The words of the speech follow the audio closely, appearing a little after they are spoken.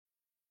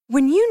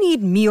When you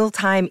need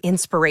mealtime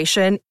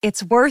inspiration,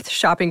 it's worth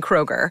shopping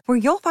Kroger, where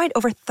you'll find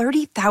over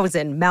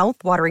 30,000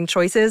 mouth-watering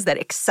choices that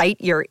excite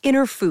your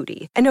inner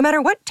foodie. And no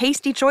matter what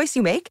tasty choice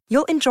you make,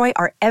 you'll enjoy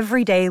our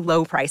everyday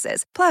low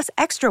prices, plus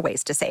extra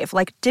ways to save,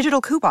 like digital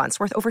coupons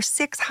worth over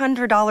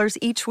 $600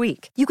 each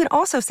week. You can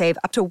also save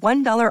up to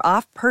 $1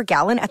 off per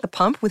gallon at the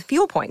pump with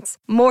fuel points.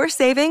 More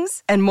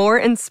savings and more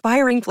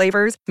inspiring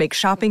flavors make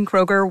shopping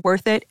Kroger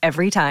worth it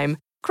every time.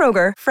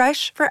 Kroger,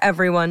 fresh for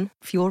everyone.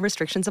 Fuel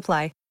restrictions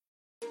apply.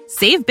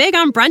 Save big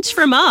on brunch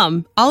for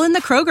mom, all in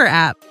the Kroger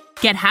app.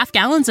 Get half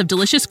gallons of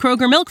delicious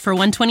Kroger milk for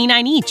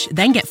 $1.29 each.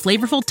 Then get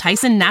flavorful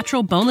Tyson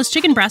natural boneless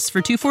chicken breasts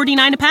for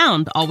 $2.49 a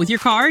pound, all with your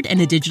card and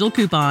a digital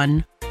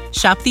coupon.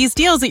 Shop these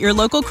deals at your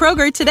local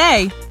Kroger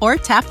today, or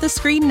tap the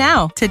screen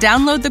now to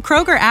download the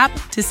Kroger app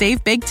to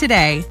save big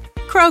today.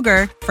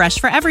 Kroger, fresh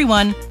for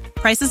everyone.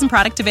 Prices and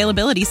product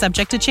availability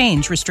subject to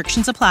change.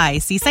 Restrictions apply.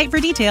 See site for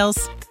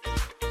details.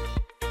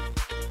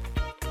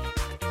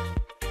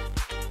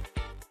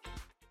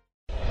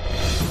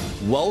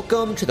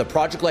 Welcome to the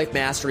Project Life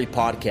Mastery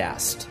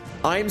podcast.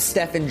 I'm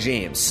Stephen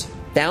James,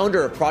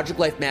 founder of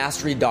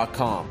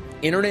ProjectLifeMastery.com,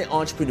 internet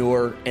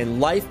entrepreneur and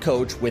life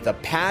coach with a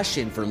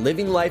passion for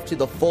living life to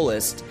the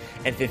fullest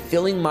and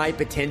fulfilling my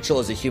potential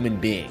as a human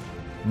being.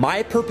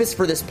 My purpose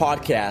for this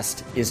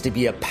podcast is to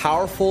be a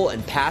powerful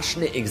and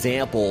passionate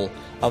example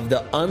of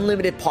the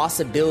unlimited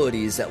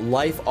possibilities that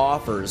life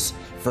offers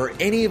for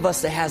any of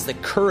us that has the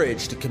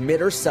courage to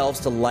commit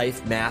ourselves to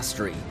life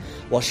mastery,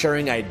 while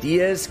sharing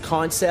ideas,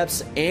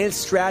 concepts, and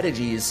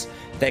strategies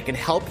that can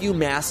help you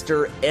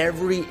master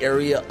every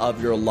area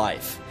of your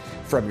life,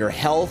 from your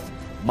health,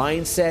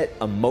 mindset,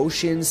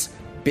 emotions,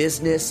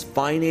 business,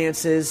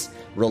 finances,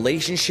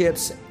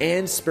 relationships,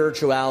 and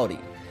spirituality.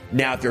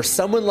 Now, if you're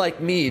someone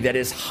like me that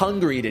is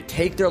hungry to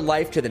take their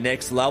life to the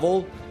next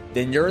level,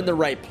 then you're in the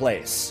right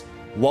place.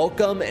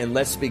 Welcome, and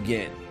let's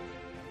begin.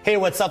 Hey,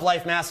 what's up,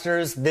 Life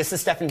Masters? This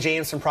is Stephen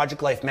James from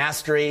Project Life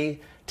Mastery.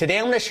 Today,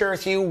 I'm going to share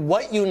with you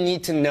what you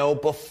need to know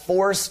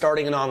before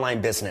starting an online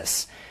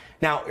business.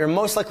 Now, you're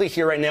most likely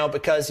here right now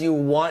because you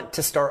want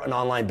to start an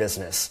online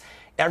business.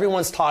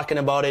 Everyone's talking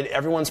about it.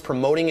 Everyone's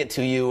promoting it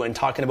to you and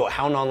talking about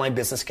how an online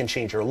business can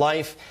change your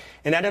life.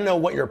 And I don't know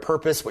what your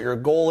purpose, what your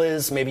goal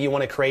is. Maybe you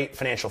want to create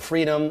financial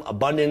freedom,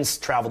 abundance,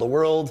 travel the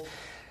world,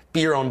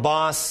 be your own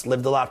boss,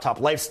 live the laptop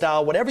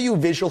lifestyle, whatever you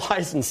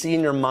visualize and see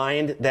in your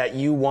mind that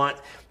you want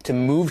to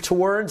move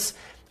towards.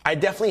 I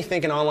definitely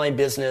think an online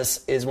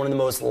business is one of the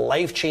most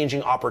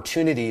life-changing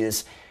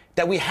opportunities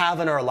that we have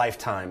in our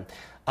lifetime.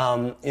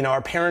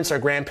 Our parents, our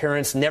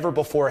grandparents never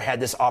before had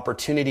this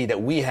opportunity that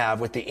we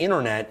have with the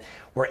internet,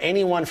 where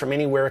anyone from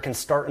anywhere can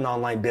start an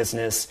online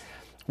business,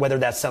 whether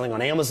that's selling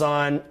on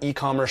Amazon,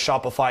 e-commerce,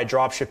 Shopify,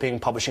 dropshipping,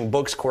 publishing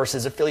books,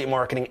 courses, affiliate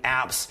marketing,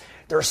 apps.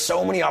 There are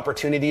so many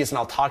opportunities, and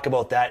I'll talk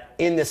about that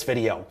in this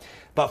video.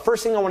 But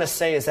first thing I want to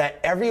say is that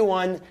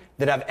everyone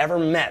that I've ever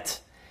met,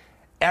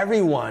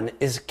 everyone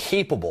is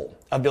capable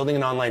of building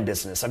an online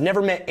business. I've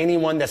never met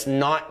anyone that's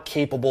not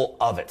capable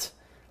of it,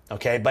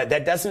 okay? But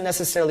that doesn't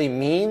necessarily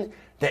mean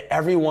that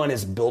everyone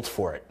is built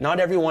for it.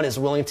 Not everyone is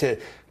willing to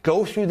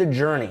go through the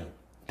journey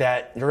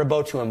that you're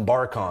about to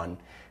embark on.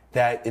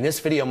 That in this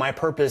video, my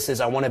purpose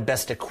is I want to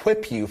best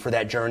equip you for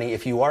that journey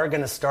if you are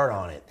going to start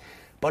on it.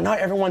 But not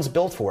everyone's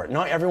built for it.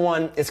 Not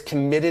everyone is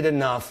committed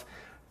enough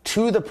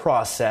to the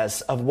process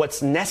of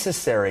what's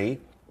necessary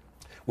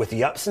with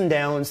the ups and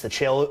downs, the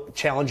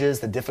challenges,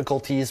 the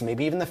difficulties,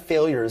 maybe even the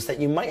failures that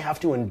you might have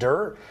to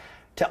endure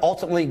to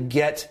ultimately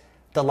get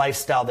the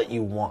lifestyle that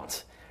you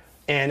want.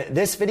 And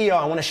this video,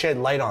 I want to shed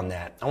light on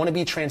that. I want to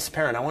be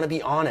transparent. I want to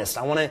be honest.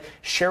 I want to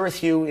share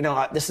with you,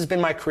 this has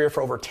been my career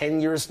for over 10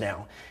 years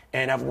now.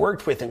 And I've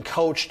worked with and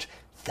coached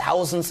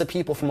thousands of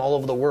people from all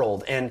over the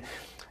world. And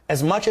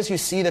as much as you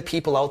see the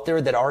people out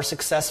there that are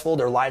successful,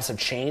 their lives have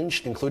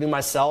changed, including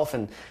myself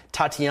and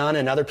Tatiana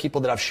and other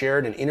people that I've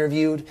shared and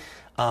interviewed.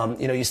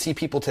 You see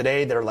people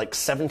today that are like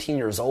 17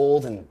 years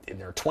old and in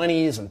their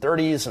 20s and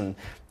 30s, and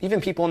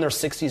even people in their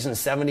 60s and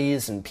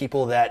 70s, and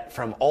people that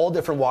from all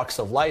different walks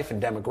of life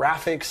and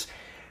demographics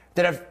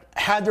that have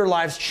had their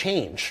lives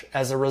change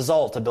as a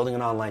result of building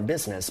an online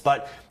business.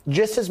 But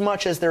just as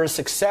much as there is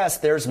success,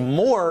 there's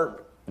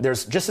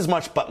just as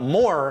much, but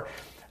more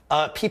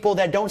people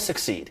that don't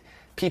succeed,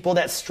 people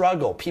that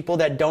struggle, people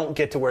that don't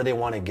get to where they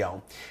want to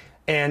go.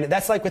 And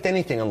that's like with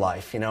anything in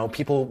life,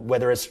 people,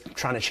 whether it's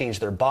trying to change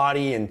their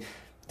body and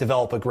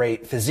develop a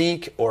great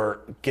physique or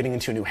getting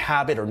into a new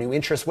habit or new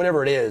interest,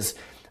 whatever it is.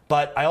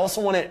 But I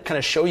also want to kind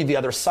of show you the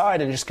other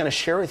side and just kind of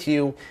share with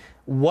you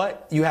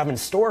what you have in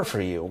store for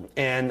you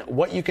and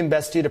what you can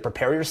best do to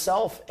prepare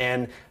yourself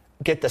and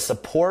get the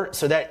support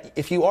so that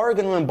if you are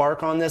going to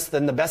embark on this,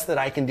 then the best that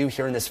I can do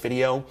here in this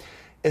video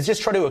is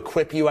just try to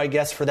equip you, I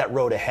guess, for that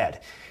road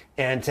ahead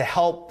and to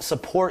help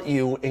support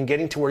you in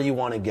getting to where you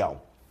want to go.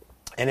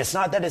 And it's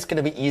not that it's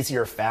going to be easy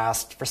or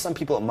fast. For some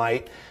people it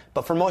might,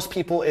 but for most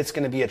people it's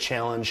going to be a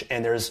challenge,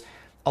 and there's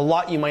a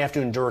lot you might have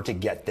to endure to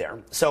get there.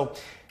 So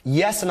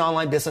yes, an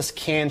online business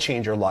can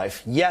change your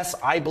life. Yes,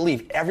 I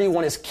believe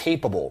everyone is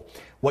capable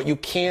What you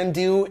can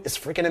do is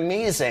freaking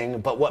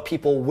amazing, but what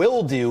people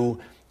will do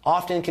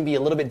often can be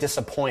a little bit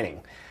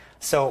disappointing.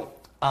 So,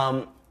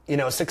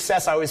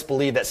 success, I always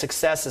believe that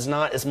success is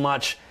not as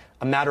much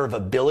a matter of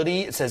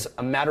ability, it's as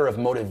a matter of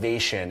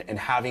motivation and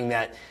having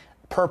that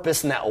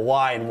purpose and that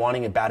why and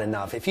wanting it bad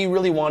enough. If you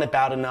really want it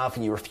bad enough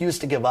and you refuse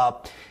to give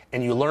up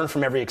and you learn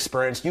from every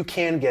experience, you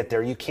can get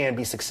there, you can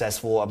be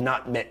successful. I've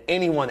not met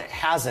anyone that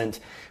hasn't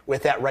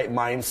with that right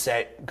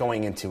mindset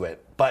going into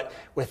it. But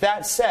with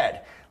that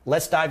said,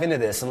 let's dive into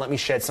this and let me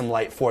shed some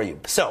light for you.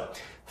 So,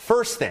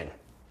 first thing,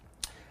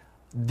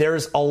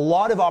 there's a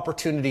lot of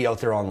opportunity out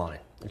there online.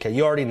 Okay,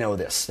 you already know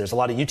this. There's a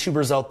lot of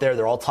YouTubers out there.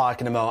 They're all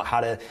talking about how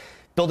to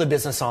build a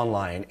business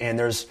online. And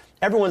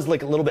everyone's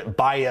like a little bit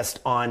biased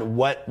on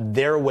what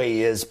their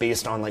way is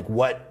based on like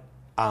what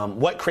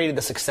created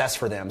the success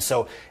for them.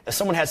 So if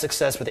someone has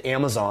success with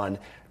Amazon,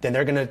 then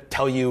they're going to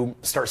tell you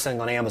start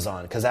selling on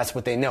Amazon because that's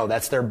what they know.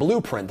 That's their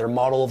blueprint, their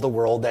model of the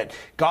world that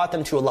got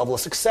them to a level of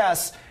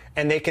success.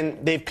 And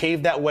they've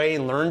paved that way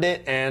and learned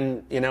it,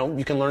 and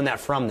you can learn that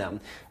from them.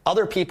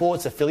 Other people,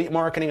 it's affiliate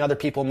marketing. Other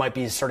people might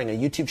be starting a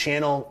YouTube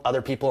channel.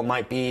 Other people, it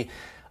might be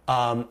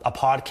a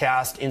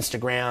podcast,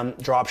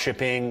 Instagram, drop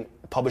shipping,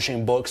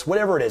 publishing books,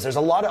 whatever it is. There's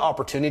a lot of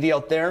opportunity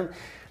out there.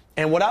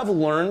 And what I've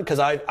learned, because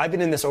I've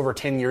been in this over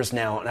 10 years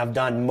now, and I've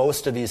done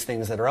most of these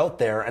things that are out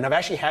there, and I've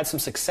actually had some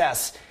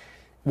success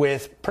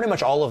with pretty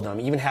much all of them,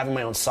 even having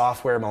my own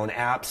software, my own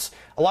apps,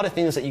 a lot of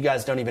things that you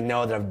guys don't even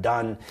know that I've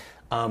done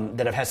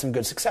that I've had some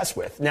good success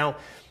with. Now,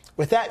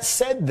 with that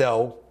said,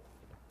 though,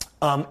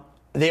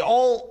 they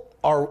all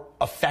are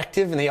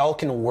effective and they all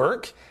can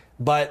work,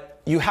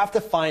 but you have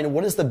to find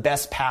what is the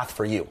best path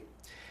for you.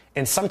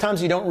 And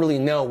sometimes you don't really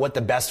know what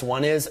the best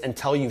one is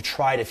until you've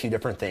tried a few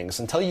different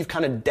things, until you've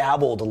kind of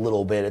dabbled a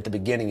little bit at the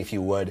beginning, if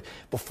you would,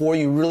 before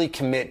you really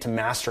commit to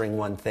mastering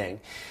one thing.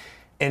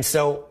 And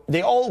so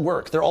they all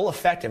work. They're all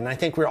effective. And I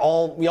think we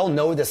all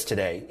know this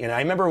today. I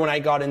remember when I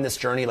got in this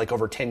journey like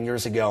over 10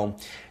 years ago,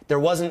 there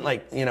wasn't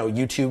like,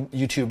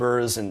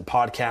 YouTubers and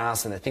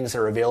podcasts and the things that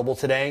are available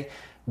today.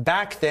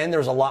 Back then, there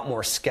was a lot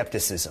more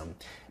skepticism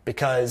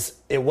because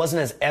it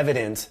wasn't as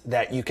evident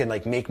that you can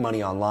like make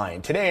money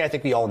online. Today, I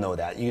think we all know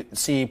that. You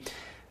see,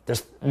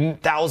 there's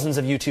thousands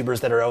of YouTubers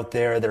that are out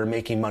there that are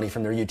making money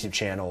from their YouTube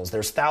channels.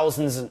 There's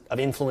thousands of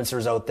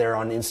influencers out there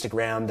on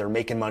Instagram that are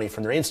making money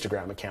from their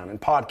Instagram account and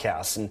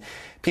podcasts, and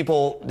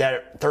people that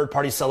are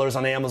third-party sellers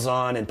on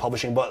Amazon and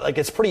publishing. But like,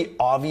 it's pretty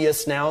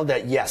obvious now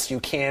that yes, you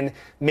can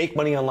make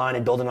money online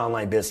and build an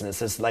online business.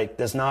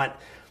 There's not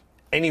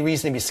any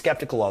reason to be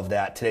skeptical of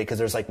that today because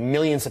there's like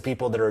millions of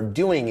people that are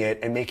doing it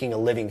and making a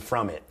living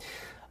from it.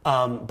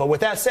 But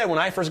with that said, when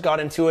I first got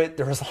into it,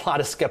 there was a lot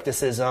of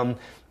skepticism.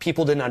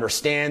 People didn't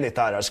understand. They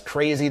thought I was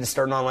crazy to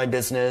start an online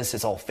business.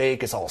 It's all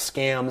fake. It's all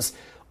scams.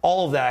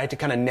 All of that, I had to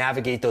kind of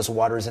navigate those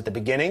waters at the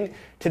beginning.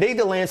 Today,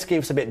 the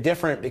landscape's a bit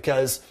different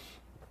because,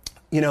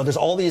 there's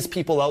all these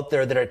people out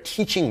there that are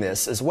teaching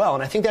this as well.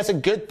 And I think that's a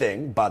good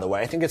thing, by the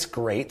way. I think it's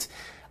great.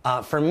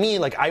 For me,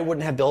 like I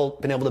wouldn't have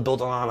been able to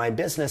build an online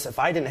business if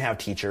I didn't have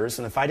teachers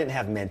and if I didn't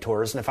have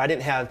mentors and if I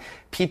didn't have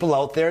people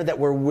out there that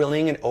were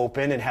willing and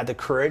open and had the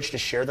courage to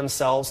share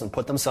themselves and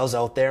put themselves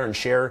out there and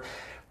share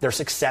their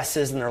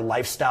successes and their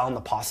lifestyle and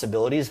the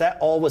possibilities. That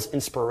all was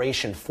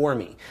inspiration for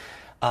me.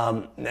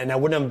 And I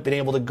wouldn't have been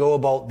able to go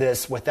about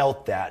this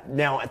without that.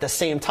 Now, at the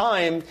same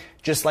time,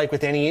 just like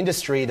with any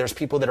industry, there's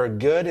people that are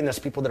good and there's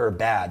people that are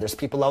bad. There's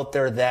people out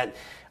there that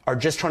are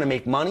just trying to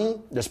make money.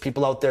 There's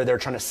people out there that are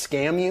trying to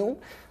scam you.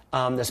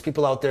 There's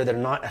people out there that are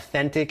not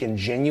authentic and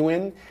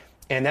genuine.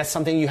 And that's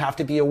something you have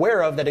to be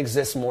aware of that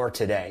exists more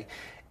today.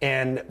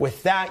 And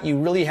with that, you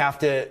really have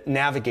to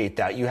navigate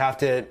that. You have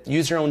to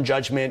use your own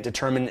judgment,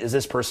 determine is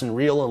this person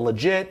real and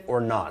legit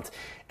or not.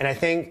 And I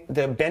think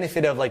the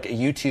benefit of like a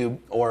YouTube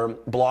or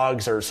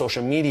blogs or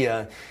social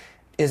media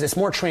is it's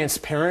more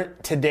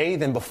transparent today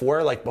than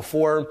before. Like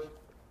before,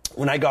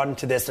 when I got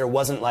into this, there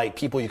wasn't like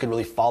people you could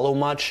really follow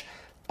much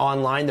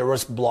online. There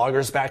was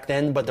bloggers back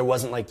then, but there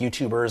wasn't like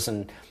YouTubers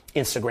and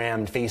Instagram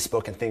and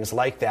Facebook and things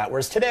like that.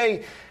 Whereas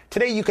today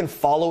you can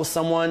follow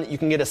someone, you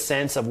can get a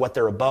sense of what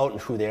they're about and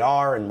who they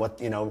are and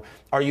what,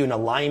 are you in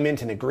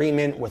alignment and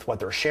agreement with what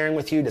they're sharing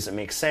with you? Does it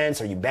make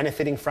sense? Are you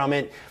benefiting from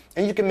it?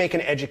 And you can make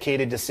an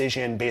educated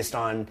decision based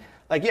on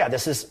like, yeah,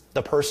 this is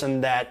the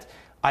person that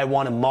I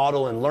want to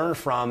model and learn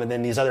from, and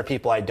then these other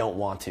people I don't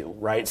want to,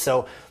 right?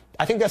 So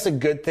I think that's a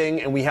good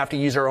thing, and we have to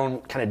use our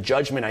own kind of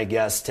judgment, I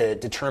guess, to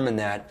determine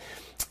that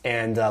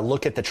and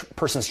look at the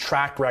person's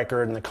track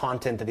record and the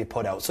content that they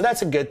put out. So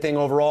that's a good thing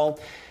overall.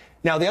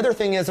 Now, the other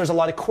thing is there's a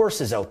lot of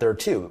courses out there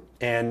too.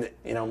 And,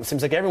 it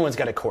seems like everyone's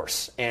got a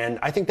course. And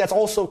I think that's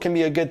also can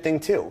be a good thing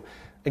too.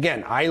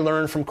 Again, I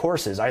learned from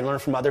courses. I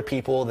learned from other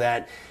people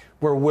that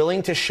were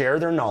willing to share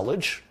their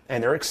knowledge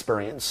and their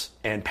experience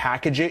and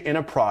package it in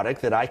a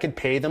product that I could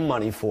pay them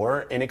money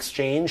for. In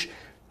exchange,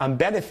 I'm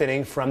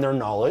benefiting from their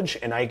knowledge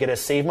and I get to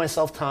save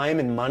myself time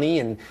and money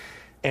and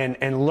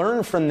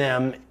learn from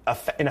them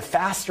in a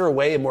faster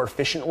way, a more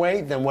efficient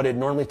way than what it'd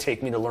normally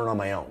take me to learn on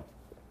my own.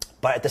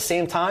 But at the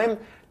same time,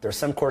 There's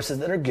some courses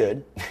that are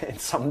good and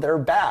some that are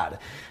bad.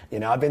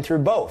 I've been through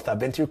both. I've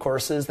been through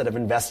courses that I've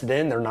invested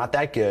in. They're not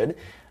that good.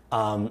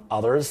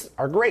 Others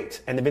are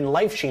great, and they've been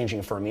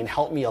life-changing for me and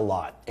helped me a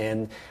lot.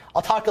 And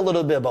I'll talk a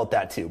little bit about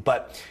that too.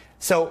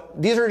 So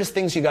these are just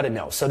things you got to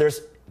know. So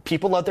there's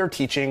people out there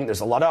teaching.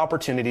 There's a lot of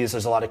opportunities.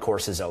 There's a lot of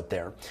courses out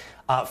there.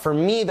 For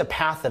me, the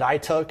path that I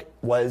took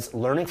was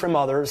learning from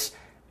others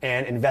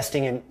and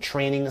investing in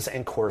trainings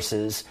and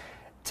courses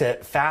to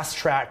fast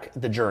track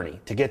the journey,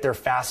 to get there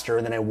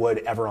faster than I would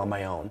ever on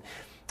my own.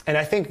 And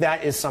I think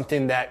that is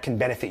something that can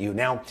benefit you.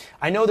 Now,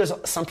 I know there's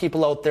some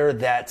people out there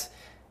that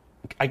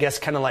I guess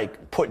kind of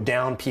like put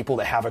down people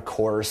that have a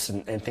course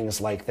and things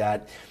like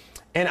that.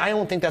 And I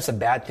don't think that's a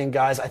bad thing,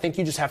 guys. I think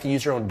you just have to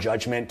use your own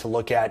judgment to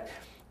look at,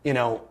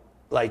 really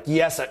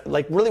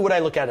what I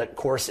look at a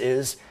course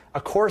is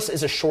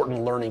a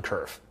shortened learning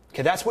curve.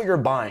 Okay, that's what you're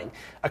buying.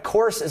 A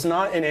course is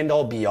not an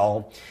end-all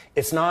be-all.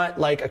 It's not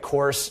like a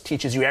course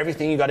teaches you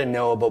everything you got to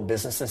know about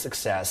business and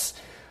success.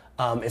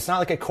 It's not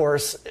like a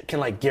course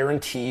can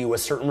guarantee you a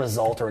certain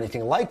result or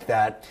anything like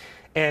that.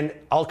 And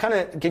I'll kind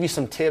of give you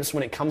some tips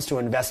when it comes to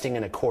investing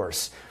in a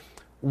course.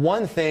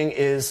 One thing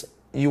is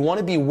you want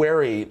to be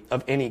wary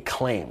of any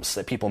claims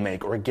that people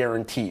make or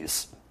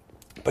guarantees,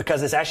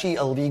 because it's actually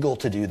illegal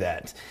to do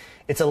that.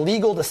 It's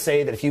illegal to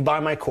say that if you buy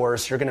my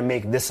course, you're going to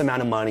make this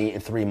amount of money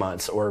in 3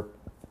 months or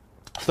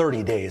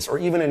 30 days or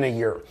even in a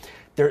year.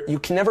 You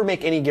can never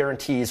make any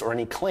guarantees or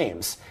any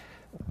claims.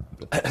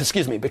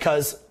 Excuse me,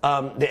 because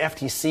the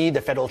FTC,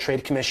 the Federal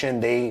Trade Commission,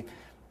 they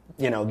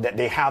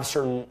have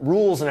certain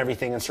rules and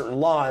everything and certain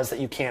laws that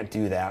you can't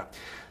do that.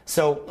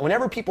 So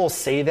whenever people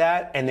say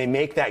that and they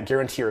make that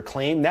guarantee or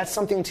claim, that's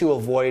something to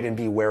avoid and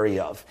be wary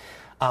of.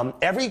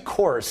 Every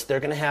course, they're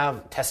going to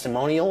have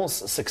testimonials,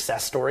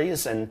 success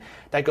stories, and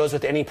that goes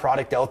with any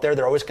product out there.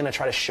 They're always going to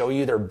try to show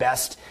you their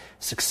best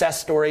success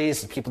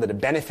stories, people that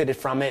have benefited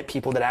from it,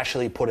 people that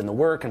actually put in the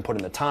work and put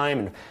in the time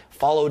and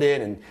followed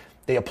it, and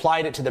they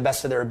applied it to the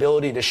best of their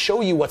ability to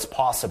show you what's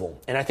possible.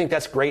 And I think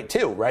that's great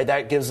too, right?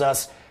 That gives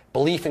us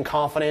belief and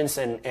confidence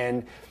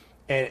and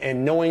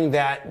knowing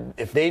that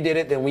if they did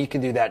it, then we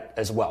can do that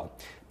as well.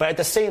 But at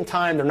the same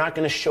time, they're not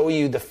going to show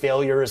you the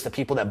failures, the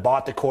people that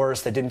bought the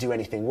course, that didn't do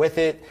anything with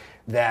it,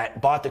 that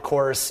bought the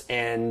course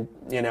and,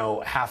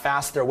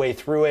 half-assed their way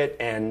through it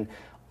and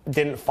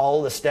didn't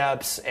follow the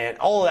steps and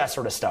all of that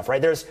sort of stuff,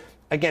 right? There's,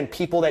 again,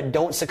 people that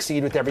don't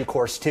succeed with every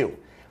course too.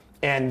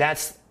 And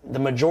that's the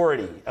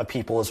majority of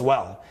people as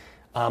well.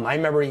 I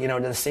remember,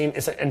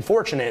 it's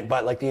unfortunate,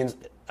 but the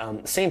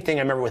same thing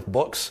I remember with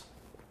books.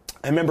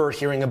 I remember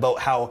hearing about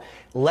how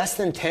less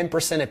than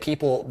 10% of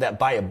people that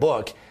buy a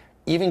book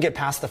even get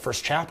past the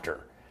first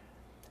chapter.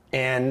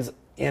 And,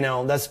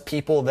 that's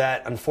people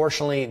that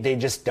unfortunately they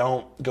just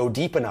don't go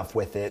deep enough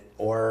with it,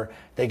 or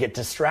they get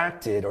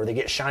distracted, or they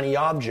get shiny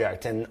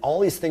object, and all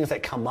these things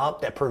that come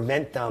up that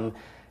prevent them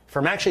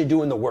from actually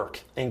doing the work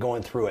and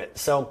going through it.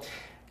 So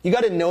you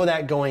got to know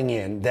that going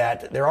in,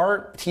 that there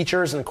are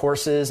teachers and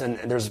courses, and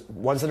there's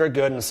ones that are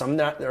good and some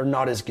that are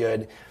not as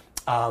good.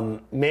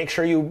 Make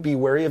sure you be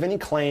wary of any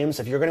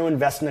claims. If you're going to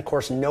invest in a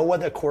course, know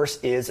what the course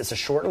is. It's a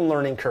shortened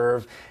learning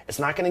curve. It's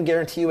not going to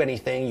guarantee you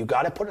anything. You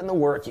got to put in the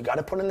work. You got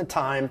to put in the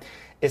time.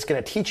 It's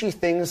going to teach you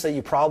things that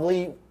you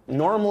probably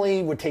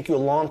normally would take you a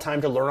long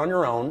time to learn on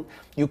your own.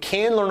 You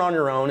can learn on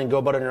your own and go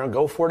about it on your own.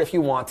 Go for it if you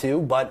want to,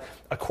 but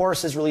a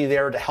course is really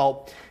there to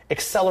help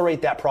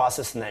accelerate that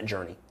process and that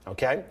journey,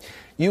 okay?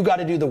 You got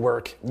to do the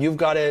work. You've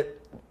got to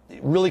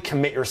really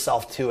commit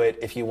yourself to it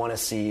if you want to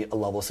see a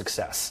level of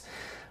success.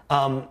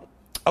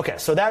 Okay,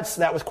 so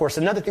that was course.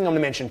 Another thing I'm going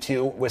to mention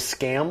too was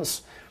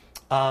scams.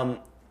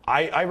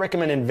 I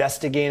recommend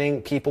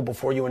investigating people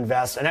before you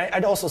invest, and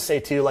I'd also say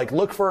too,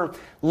 look for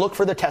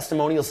the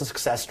testimonials and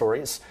success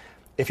stories.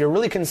 If you're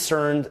really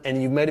concerned,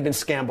 and you might have been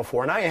scammed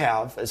before, and I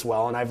have as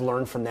well, and I've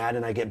learned from that,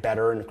 and I get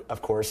better. And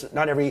of course,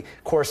 not every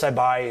course I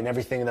buy and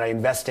everything that I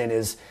invest in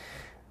is,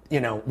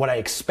 what I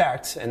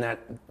expect, and that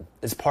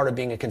is part of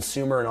being a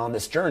consumer and on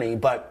this journey.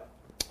 But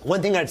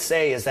one thing I'd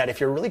say is that if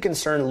you're really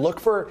concerned, look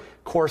for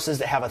courses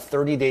that have a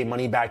 30-day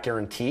money-back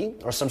guarantee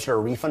or some sort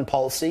of refund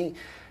policy.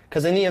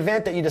 Because in the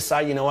event that you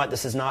decide,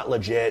 this is not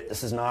legit,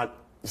 this is not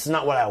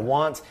what I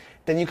want,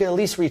 then you can at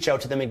least reach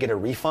out to them and get a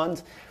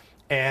refund.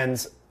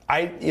 And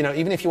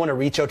even if you want to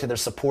reach out to their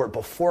support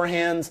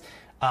beforehand,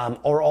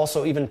 or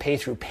also even pay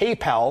through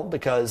PayPal,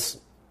 because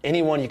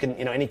anyone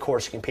any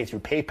course you can pay through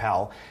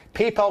PayPal.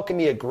 PayPal can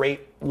be a great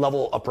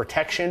level of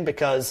protection,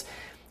 because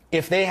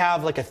if they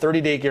have a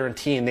 30-day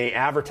guarantee and they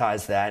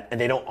advertise that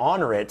and they don't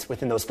honor it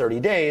within those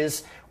 30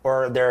 days,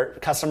 or their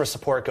customer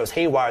support goes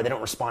haywire, they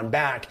don't respond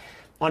back,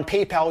 on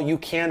PayPal you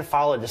can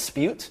file a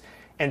dispute,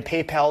 and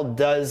PayPal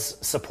does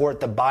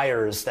support the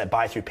buyers that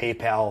buy through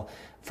PayPal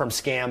from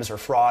scams or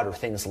fraud or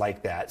things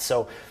like that.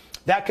 So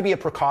that could be a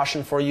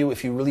precaution for you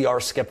if you really are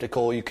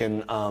skeptical. You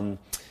can, and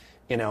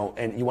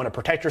you want to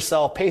protect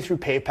yourself, pay through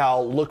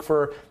PayPal, look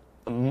for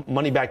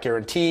money-back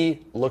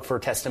guarantee, look for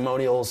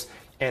testimonials,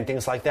 and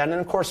things like that.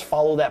 And of course,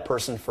 follow that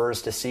person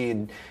first to see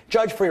and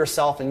judge for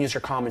yourself and use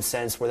your common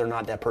sense whether or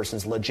not that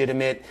person's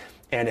legitimate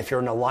and if you're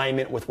in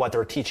alignment with what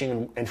they're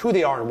teaching and who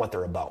they are and what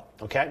they're about,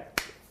 okay?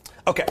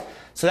 Okay,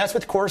 so that's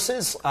with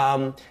courses.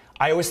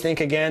 I always think,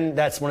 again,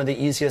 that's one of the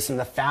easiest and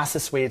the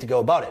fastest way to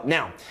go about it.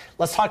 Now,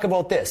 let's talk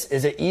about this.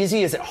 Is it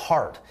easy? Is it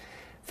hard?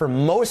 For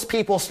most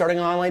people starting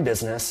an online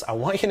business, I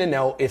want you to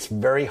know it's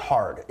very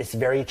hard. It's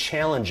very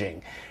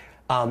challenging.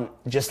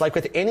 Just like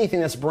with anything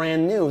that's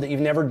brand new that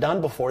you've never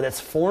done before, that's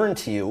foreign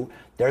to you,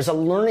 there's a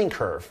learning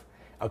curve,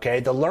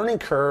 okay? The learning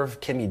curve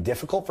can be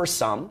difficult for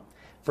some.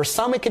 For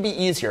some, it can be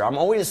easier. I'm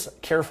always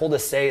careful to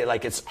say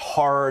like it's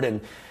hard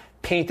and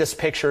paint this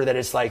picture that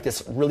it's like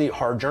this really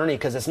hard journey,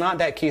 because it's not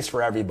that case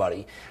for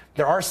everybody.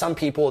 There are some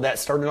people that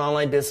start an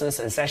online business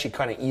and it's actually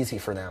kind of easy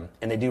for them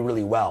and they do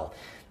really well.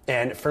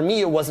 And for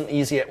me, it wasn't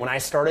easy when I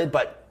started,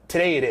 but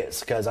today it is,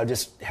 because I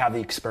just have the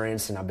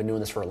experience and I've been doing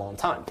this for a long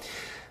time.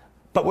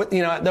 But what,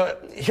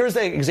 here's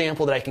the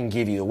example that I can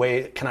give you, the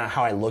way kind of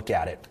how I look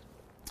at it.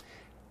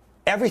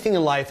 Everything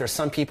in life, there's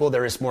some people that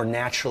are just more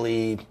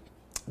naturally,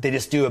 they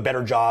just do a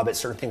better job at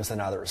certain things than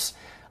others.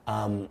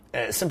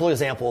 A simple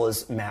example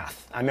is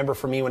math. I remember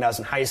for me when I was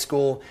in high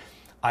school,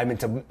 I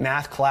went to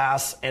math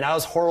class and I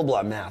was horrible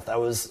at math. I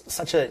was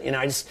such a,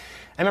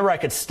 I remember I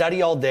could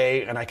study all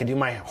day and I could do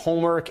my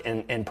homework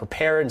and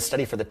prepare and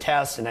study for the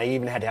test. And I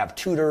even had to have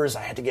tutors.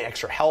 I had to get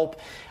extra help.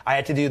 I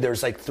had to do,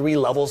 there's like 3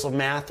 levels of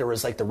math. There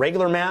was like the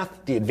regular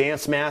math, the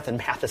advanced math, and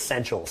math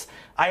essentials.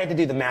 I had to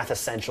do the math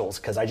essentials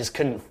because I just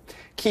couldn't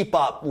keep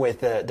up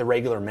with the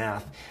regular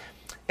math.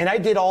 And I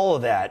did all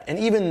of that. And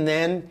even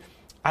then,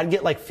 I'd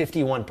get like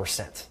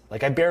 51%.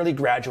 Like I barely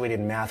graduated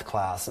in math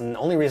class. And the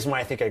only reason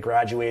why I think I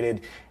graduated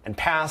and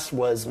passed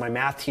was my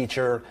math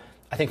teacher,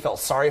 I think, felt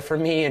sorry for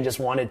me and just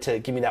wanted to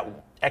give me that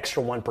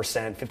extra 1%,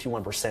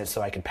 51%,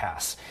 so I could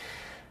pass.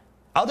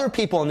 Other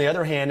people, on the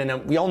other hand,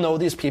 and we all know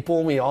these people,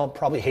 and we all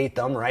probably hate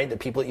them, right? The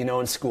people that you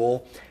know in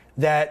school,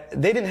 that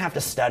they didn't have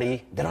to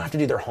study. They don't have to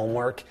do their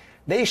homework.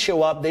 They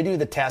show up, they do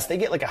the test, they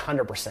get like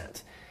 100%.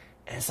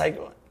 And it's like,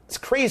 it's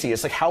crazy.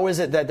 It's like, how is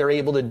it that they're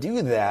able to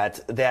do that,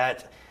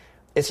 that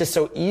it's just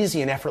so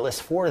easy and effortless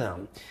for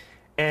them?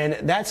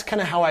 And that's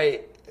kind of how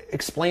I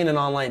explain an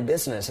online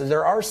business. Is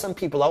there are some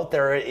people out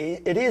there,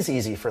 it is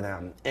easy for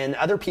them, and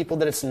other people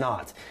that it's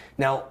not.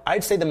 Now,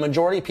 I'd say the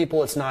majority of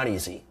people, it's not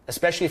easy,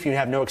 especially if you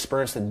have no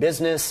experience in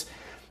business,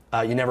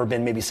 you've never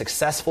been maybe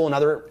successful in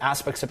other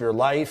aspects of your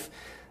life,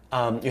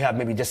 you have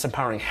maybe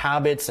disempowering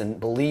habits and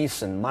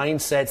beliefs and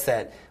mindsets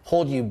that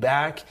hold you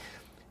back.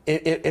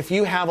 If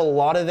you have a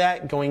lot of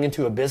that going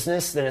into a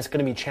business, then it's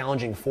going to be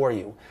challenging for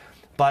you.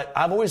 But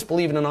I've always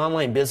believed in an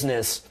online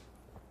business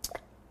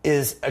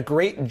is a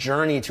great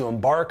journey to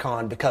embark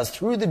on, because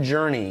through the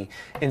journey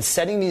in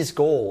setting these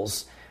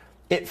goals,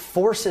 it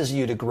forces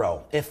you to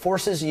grow. It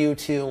forces you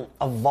to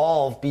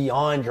evolve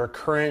beyond your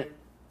current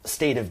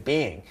state of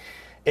being.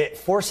 It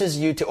forces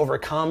you to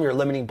overcome your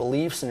limiting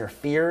beliefs and your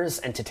fears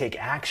and to take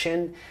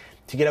action,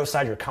 to get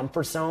outside your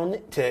comfort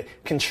zone, to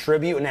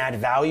contribute and add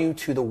value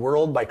to the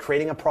world by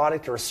creating a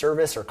product or a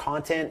service or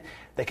content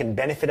that can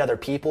benefit other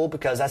people,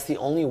 because that's the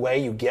only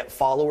way you get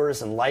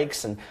followers and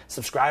likes and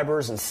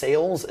subscribers and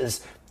sales,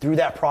 is through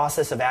that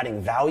process of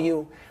adding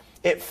value.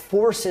 It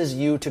forces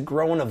you to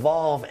grow and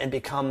evolve and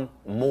become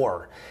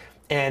more.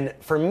 And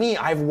for me,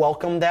 I've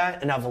welcomed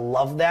that and I've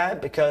loved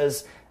that,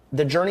 because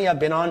the journey I've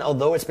been on,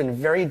 although it's been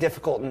very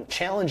difficult and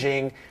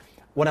challenging,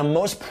 what I'm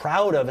most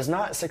proud of is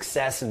not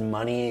success and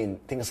money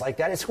and things like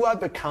that. It's who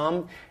I've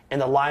become and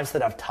the lives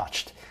that I've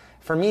touched.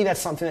 For me, that's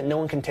something that no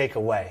one can take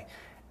away.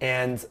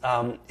 And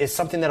it's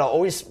something that'll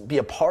always be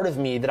a part of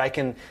me, that I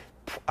can,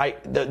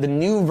 the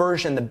new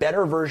version, the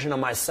better version of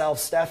myself,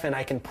 Stefan,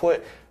 I can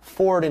put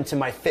forward into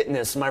my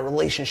fitness, my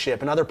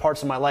relationship, and other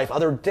parts of my life,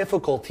 other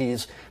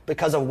difficulties,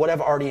 because of what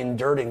I've already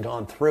endured and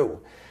gone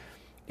through.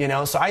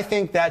 So I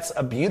think that's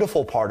a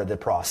beautiful part of the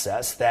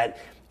process, that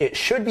it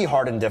should be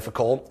hard and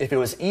difficult. If it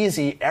was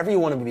easy,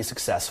 everyone would be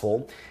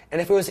successful.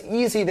 And if it was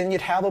easy, then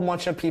you'd have a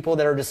bunch of people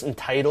that are just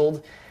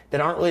entitled,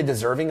 that aren't really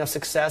deserving of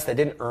success, that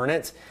didn't earn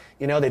it.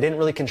 They didn't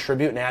really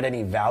contribute and add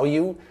any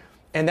value.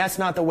 And that's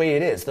not the way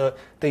it is. The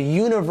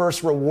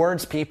universe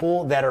rewards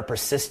people that are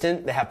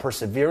persistent, that have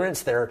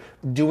perseverance, that are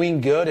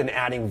doing good and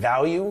adding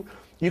value.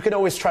 You can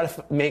always try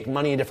to make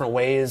money in different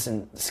ways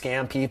and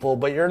scam people,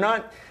 but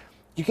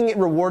you can get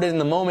rewarded in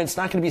the moment. It's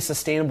not going to be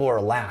sustainable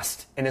or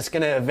last. And it's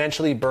going to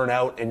eventually burn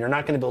out, and you're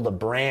not going to build a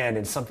brand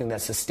and something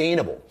that's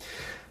sustainable.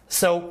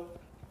 So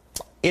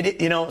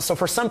so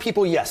for some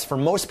people, yes. For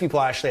most people,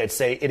 actually, I'd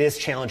say it is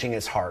challenging,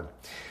 it's hard.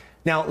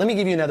 Now, let me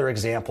give you another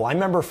example. I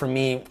remember for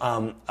me,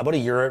 about a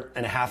year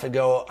and a half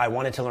ago, I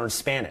wanted to learn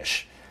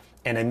Spanish.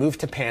 And I moved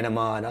to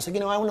Panama, and I was like,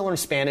 I want to learn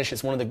Spanish.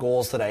 It's one of the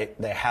goals that I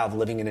have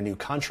living in a new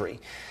country.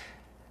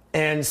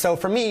 And so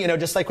for me,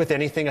 just like with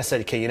anything, I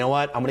said, okay, you know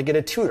what? I'm going to get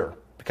a tutor,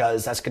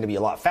 because that's going to be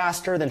a lot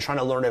faster than trying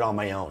to learn it on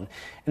my own.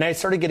 And I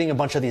started getting a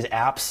bunch of these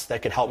apps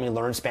that could help me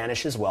learn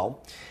Spanish as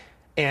well.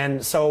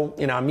 And so,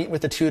 I'm meeting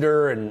with the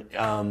tutor and,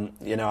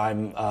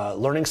 I'm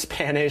learning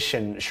Spanish,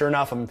 and sure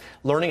enough, I'm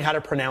learning how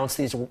to pronounce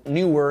these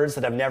new words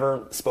that I've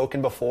never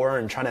spoken before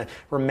and trying to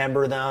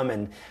remember them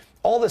and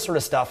all this sort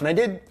of stuff. And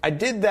I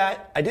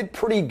did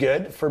pretty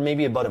good for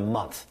maybe about a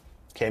month.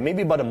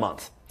 Maybe about a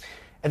month.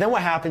 And then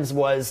what happens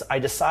was I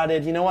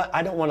decided, you know what,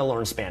 I don't want to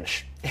learn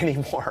Spanish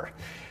anymore.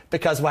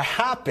 Because what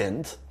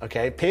happened,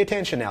 pay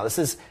attention now.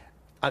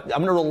 I'm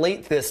going to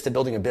relate this to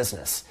building a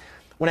business.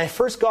 When I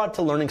first got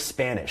to learning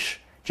Spanish,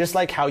 just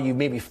like how you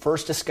maybe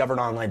first discovered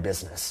online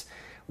business,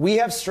 we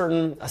have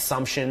certain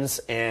assumptions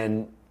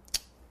and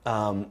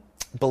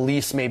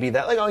beliefs maybe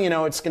that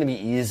it's going to be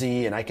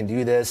easy and I can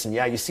do this. And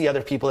yeah, you see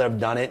other people that have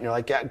done it and you're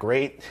like, yeah,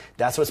 great.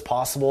 That's what's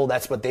possible.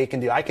 That's what they can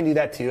do. I can do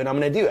that too, and I'm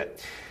going to do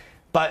it.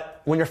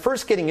 But when you're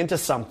first getting into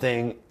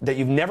something that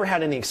you've never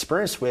had any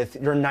experience with,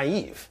 you're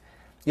naive.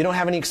 You don't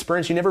have any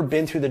experience. You've never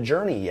been through the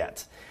journey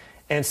yet.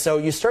 And so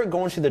you start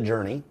going through the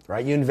journey,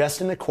 right? You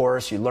invest in the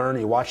course, you learn,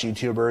 you watch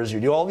YouTubers, you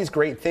do all these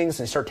great things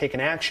and you start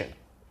taking action.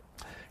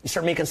 You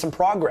start making some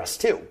progress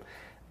too.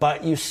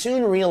 But you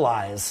soon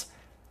realize,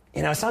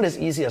 it's not as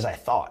easy as I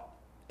thought,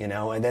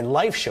 and then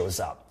life shows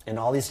up and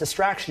all these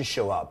distractions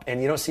show up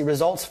and you don't see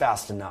results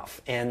fast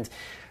enough. And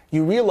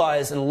you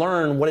realize and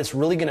learn what it's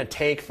really going to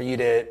take for you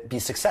to be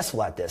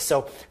successful at this.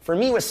 So for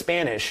me with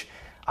Spanish,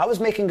 I was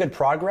making good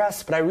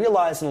progress, but I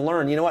realized and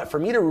learned, for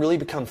me to really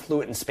become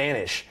fluent in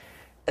Spanish,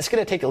 it's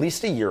going to take at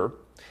least a year.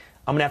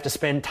 I'm going to have to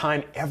spend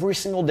time every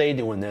single day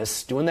doing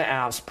this, doing the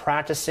apps,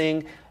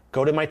 practicing,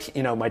 go to my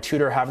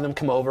tutor, having them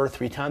come over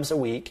 3 times a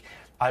week.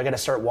 I got to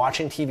start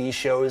watching TV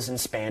shows in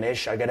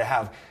Spanish. I got to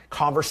have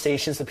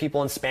conversations with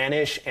people in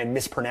Spanish and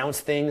mispronounce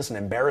things and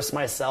embarrass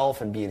myself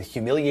and be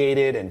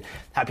humiliated and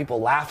have people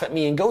laugh at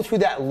me and go through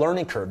that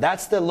learning curve.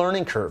 That's the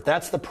learning curve.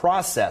 That's the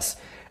process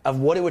of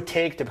what it would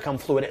take to become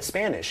fluent at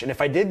Spanish. And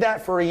if I did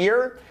that for a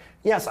year,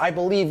 yes, I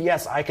believe,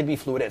 I could be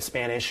fluent at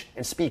Spanish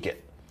and speak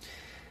it.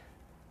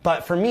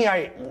 But for me,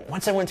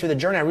 once I went through the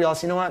journey, I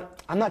realized,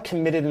 I'm not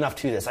committed enough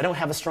to this. I don't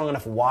have a strong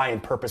enough why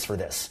and purpose for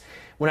this.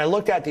 When I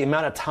looked at the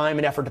amount of time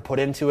and effort to put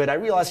into it, I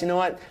realized,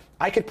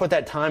 I could put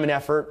that time and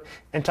effort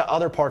into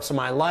other parts of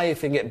my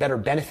life and get better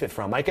benefit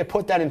from. I could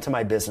put that into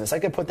my business. I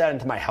could put that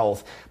into my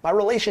health, my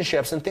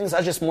relationships, and things I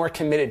was just more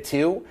committed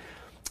to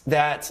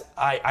that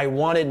I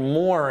wanted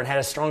more and had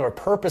a stronger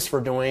purpose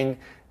for doing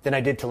than I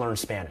did to learn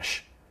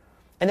Spanish.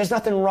 And there's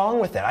nothing wrong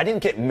with that. I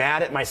didn't get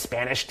mad at my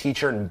Spanish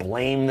teacher and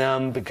blame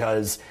them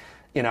because,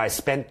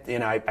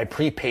 I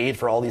prepaid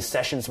for all these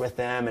sessions with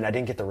them and I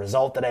didn't get the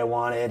result that I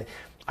wanted.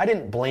 I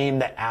didn't blame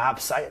the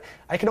apps.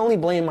 I could only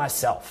blame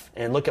myself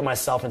and look at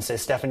myself and say,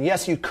 Stefan,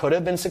 yes, you could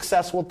have been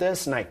successful with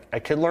this and I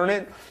could learn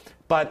it,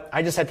 but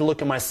I just had to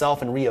look at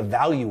myself and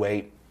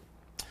reevaluate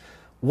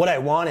what I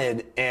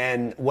wanted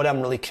and what I'm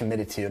really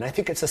committed to. And I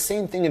think it's the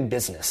same thing in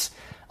business.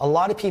 A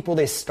lot of people,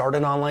 they start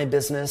an online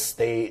business,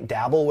 they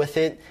dabble with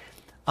it,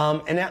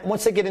 and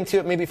once they get into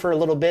it, maybe for a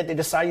little bit, they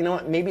decide,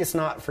 maybe it's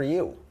not for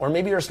you, or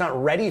maybe you're just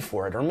not ready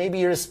for it, or maybe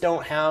you just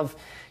you're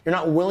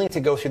not willing to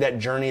go through that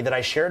journey that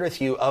I shared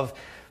with you of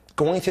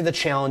going through the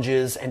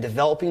challenges and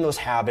developing those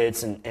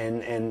habits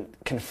and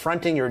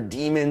confronting your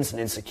demons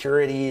and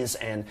insecurities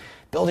and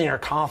building your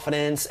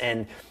confidence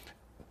and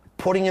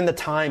putting in the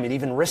time and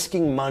even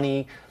risking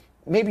money.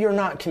 Maybe you're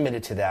not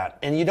committed to that,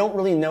 and you don't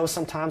really know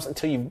sometimes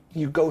until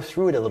you go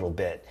through it a little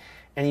bit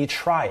and you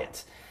try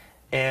it.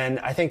 And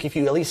I think if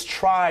you at least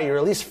try, you're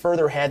at least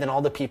further ahead than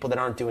all the people that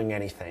aren't doing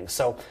anything.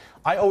 So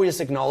I always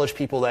acknowledge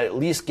people that at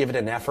least give it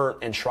an effort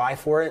and try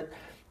for it.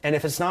 And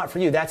if it's not for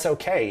you, that's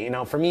okay.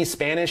 For me,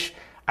 Spanish,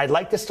 I'd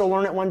like to still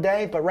learn it one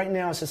day, but right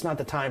now it's just not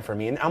the time for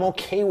me. And I'm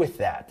okay with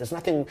that. There's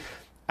nothing,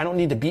 I don't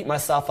need to beat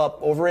myself up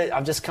over it.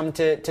 I've just come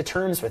to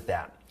terms with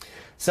that.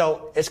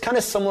 So it's kind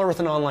of similar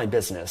with an online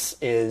business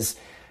is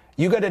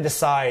you got to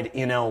decide,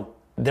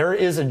 there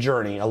is a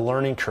journey, a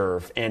learning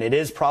curve, and it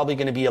is probably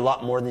going to be a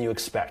lot more than you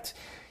expect.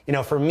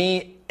 For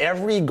me,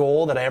 every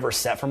goal that I ever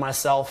set for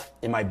myself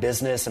in my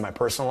business and my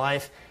personal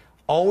life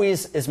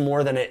always is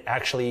more than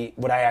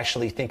what I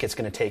actually think it's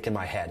going to take in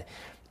my head.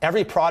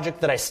 Every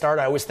project that I start,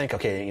 I always think,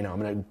 okay, I'm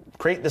going to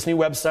create this new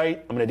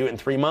website. I'm going to do it in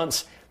 3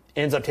 months.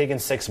 Ends up taking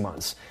 6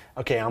 months.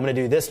 Okay, I'm going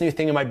to do this new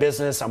thing in my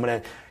business. I'm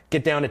going to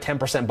get down to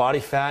 10% body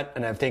fat,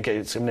 and I think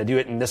I'm going to do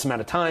it in this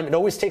amount of time. It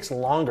always takes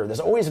longer.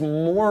 There's always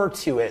more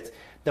to it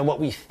than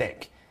what we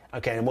think,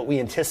 and what we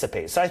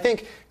anticipate. So I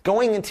think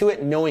going into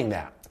it knowing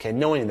that,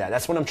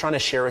 that's what I'm trying to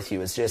share with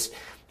you is just,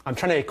 I'm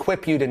trying to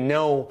equip you to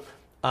know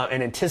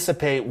and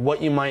anticipate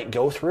what you might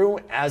go through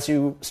as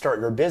you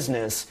start your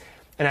business.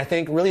 And I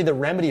think really the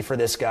remedy for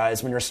this,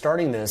 guys, when you're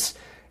starting this,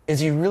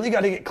 is you really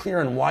got to get clear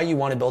on why you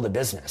want to build a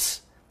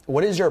business.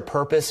 What is your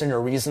purpose and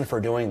your reason for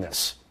doing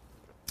this?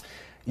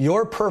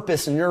 Your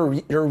purpose and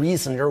your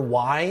reason, your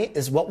why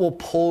is what will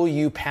pull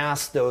you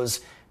past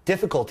those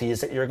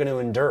difficulties that you're going to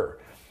endure.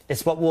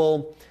 It's what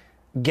will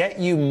get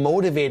you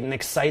motivated and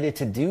excited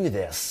to do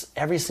this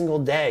every single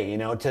day,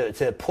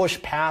 to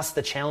push past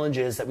the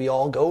challenges that we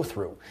all go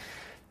through.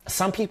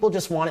 Some people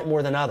just want it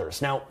more than others.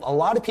 Now, a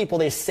lot of people,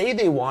 they say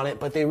they want it,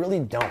 but they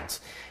really don't.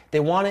 They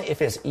want it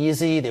if it's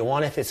easy. They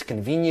want it if it's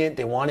convenient.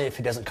 They want it if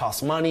it doesn't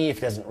cost money, if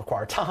it doesn't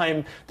require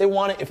time. They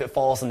want it if it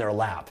falls in their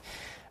lap.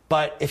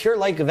 But if you're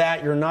like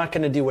that, you're not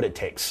going to do what it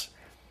takes.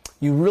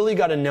 You really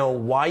got to know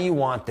why you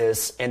want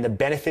this and the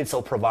benefits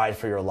it'll provide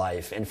for your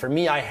life. And for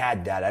me, I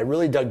had that. I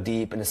really dug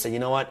deep and said, you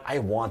know what? I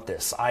want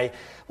this. I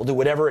will do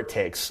whatever it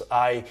takes.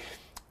 I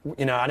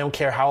don't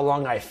care how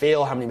long I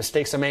fail, how many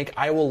mistakes I make.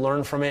 I will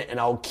learn from it and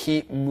I'll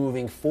keep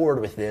moving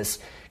forward with this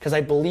because I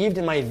believed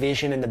in my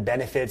vision and the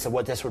benefits of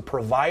what this would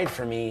provide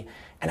for me.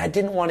 And I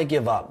didn't want to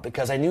give up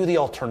because I knew the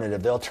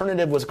alternative. The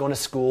alternative was going to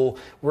school,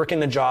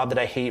 working a job that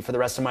I hate for the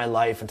rest of my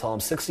life until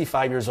I'm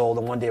 65 years old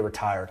and one day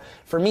retire.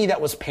 For me,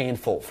 that was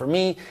painful. For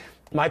me,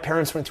 my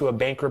parents went through a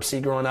bankruptcy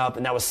growing up,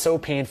 and that was so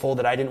painful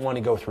that I didn't want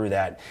to go through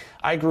that.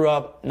 I grew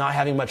up not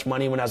having much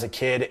money when I was a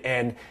kid,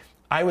 and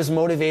I was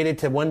motivated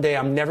to one day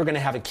I'm never going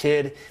to have a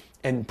kid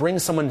and bring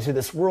someone into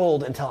this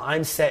world until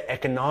I'm set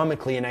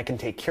economically and I can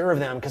take care of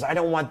them because I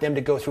don't want them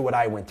to go through what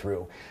I went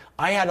through.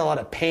 I had a lot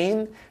of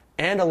pain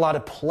and a lot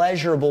of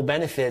pleasurable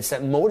benefits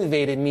that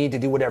motivated me to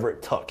do whatever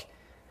it took.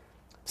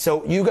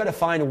 So you got to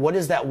find what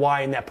is that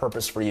why and that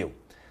purpose for you.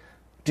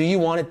 Do you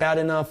want it bad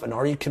enough and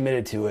are you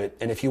committed to it?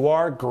 And if you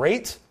are,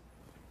 great.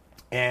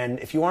 And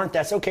if you aren't,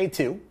 that's okay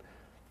too.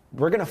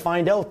 We're going to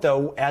find out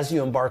though as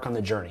you embark on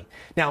the journey.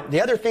 Now,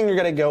 the other thing you're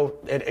going to go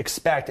and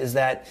expect is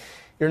that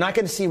you're not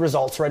going to see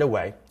results right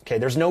away. Okay,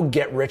 there's no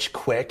get rich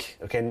quick.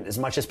 Okay, and as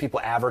much as people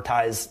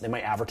advertise, they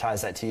might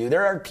advertise that to you.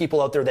 There are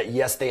people out there that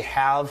yes, they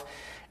have.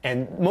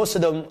 And most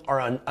of them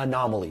are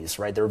anomalies,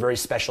 right? They're very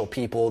special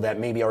people that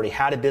maybe already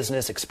had a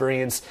business,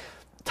 experience,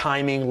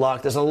 timing,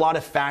 luck. There's a lot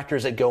of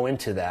factors that go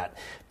into that.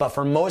 But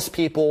for most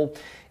people,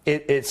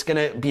 it's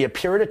going to be a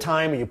period of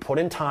time where you put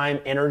in time,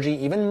 energy,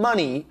 even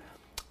money,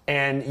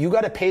 and you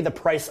got to pay the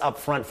price up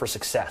front for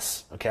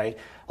success, okay?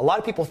 A lot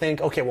of people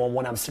think, okay, well,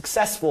 when I'm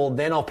successful,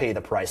 then I'll pay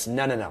the price.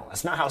 No.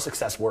 That's not how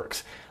success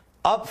works.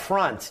 Up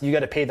front, you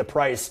got to pay the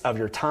price of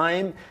your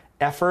time,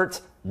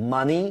 effort,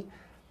 money.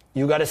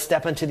 You got to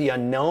step into the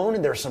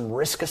unknown. There's some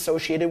risk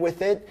associated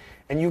with it.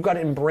 And you've got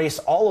to embrace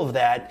all of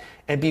that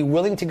and be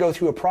willing to go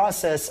through a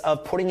process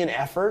of putting in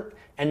effort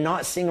and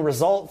not seeing a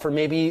result for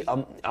maybe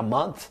a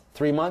month,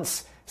 3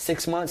 months,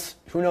 6 months,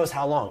 who knows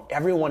how long.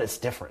 Everyone is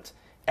different.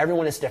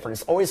 Everyone is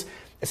different.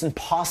 It's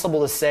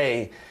impossible to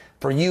say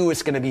for you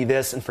it's going to be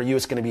this and for you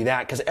it's going to be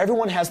that because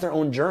everyone has their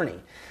own journey.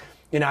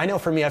 You know, I know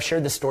for me, I've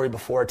shared this story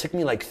before. It took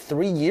me like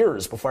 3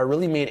 years before I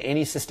really made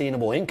any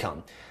sustainable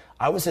income.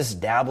 I was just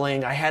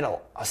dabbling. I had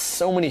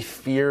so many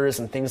fears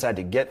and things I had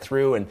to get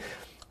through and,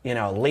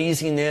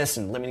 laziness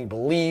and limiting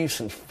beliefs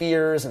and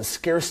fears and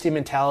scarcity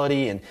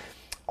mentality and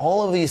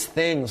all of these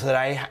things that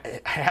I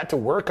had to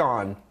work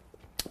on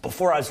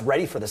before I was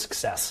ready for the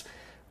success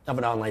of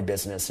an online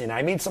business.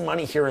 I made some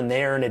money here and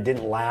there and it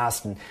didn't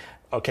last. And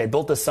okay,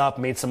 built this up,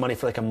 made some money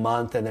for like a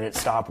month and then it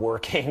stopped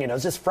working. It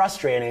was just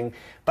frustrating,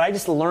 but I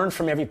just learned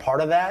from every part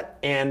of that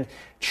and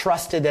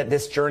trusted that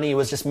this journey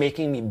was just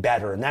making me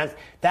better. And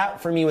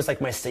that for me was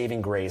like my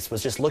saving grace,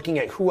 was just looking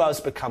at who I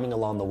was becoming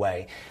along the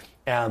way.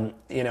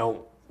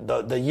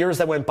 The years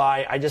that went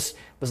by, I just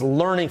was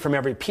learning from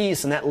every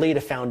piece and that laid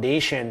a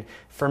foundation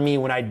for me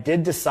when I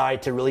did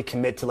decide to really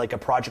commit to like a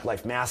Project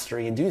Life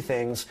Mastery and do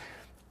things.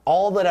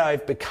 All that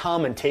I've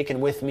become and taken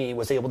with me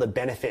was able to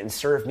benefit and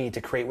serve me to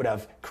create what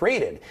I've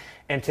created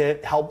and to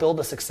help build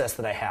the success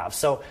that I have.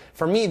 So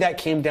for me, that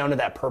came down to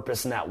that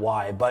purpose and that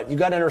why. But you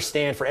got to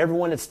understand, for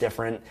everyone, it's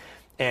different.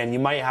 And you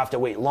might have to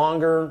wait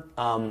longer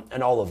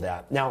and all of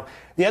that. Now,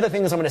 the other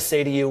thing is I'm going to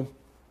say to you,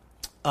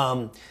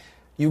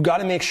 you got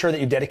to make sure that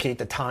you dedicate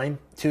the time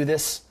to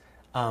this.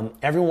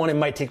 Everyone, it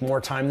might take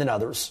more time than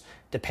others,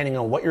 depending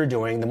on what you're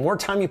doing. The more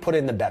time you put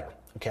in, the better.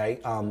 Okay.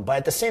 But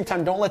at the same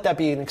time, don't let that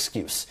be an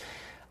excuse.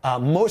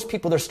 Most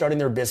people that are starting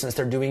their business,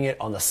 they're doing it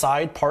on the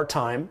side,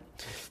 part-time.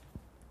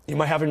 You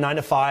might have a 9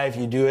 to 5.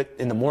 You do it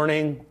in the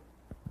morning,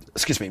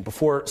 in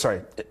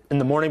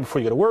the morning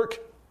before you go to work,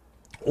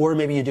 or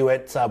maybe you do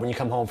it when you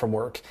come home from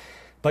work.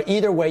 But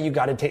either way, you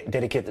got to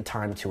dedicate the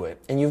time to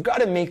it. And you've got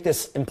to make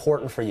this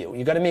important for you.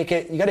 You got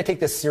to take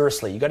this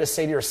seriously. You got to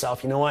say to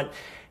yourself, you know what?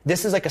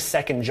 This is like a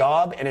second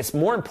job, and it's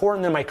more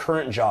important than my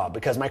current job,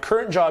 because my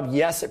current job,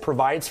 yes, it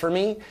provides for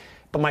me,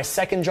 but my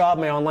second job,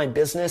 my online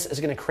business,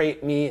 is going to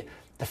create me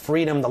the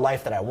freedom, the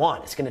life that I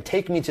want. It's going to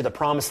take me to the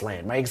promised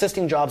land. My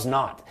existing job's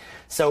not.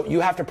 So you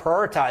have to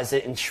prioritize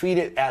it and treat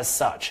it as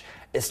such.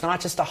 It's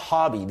not just a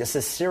hobby. This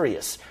is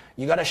serious.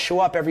 You got to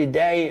show up every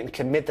day and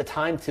commit the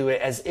time to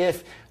it as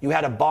if you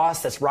had a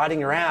boss that's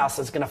riding your ass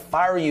that's going to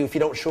fire you if you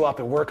don't show up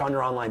and work on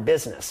your online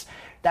business.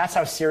 That's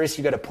how serious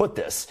you got to put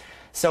this.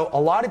 So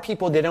a lot of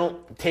people, they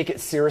don't take it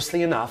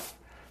seriously enough.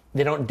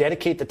 They don't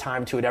dedicate the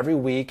time to it every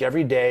week,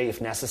 every day if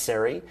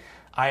necessary.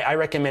 I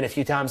recommend a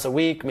few times a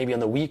week, maybe on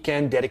the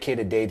weekend, dedicate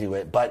a day to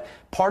it. But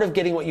part of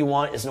getting what you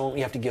want is knowing what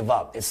you have to give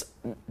up. It's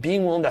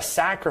being willing to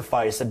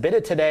sacrifice a bit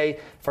of today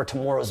for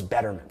tomorrow's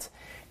betterment.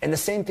 And the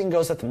same thing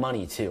goes with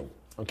money too.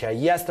 Okay,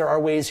 yes, there are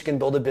ways you can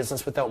build a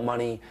business without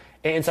money,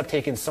 It ends up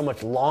taking so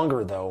much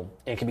longer though,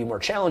 and can be more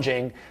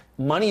challenging.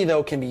 Money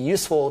though can be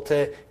useful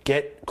to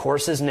get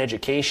courses and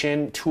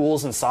education,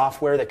 tools and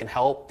software that can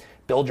help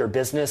build your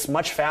business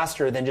much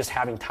faster than just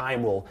having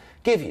time will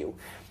give you.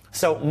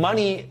 So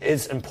money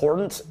is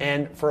important,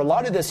 and for a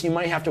lot of this, you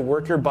might have to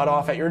work your butt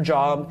off at your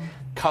job,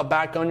 cut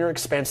back on your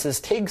expenses,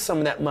 take some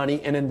of that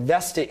money and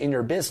invest it in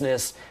your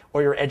business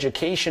or your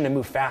education and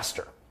move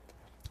faster.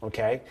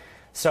 Okay?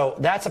 So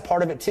that's a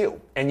part of it too.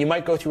 And you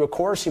might go through a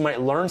course, you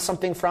might learn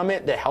something from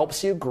it that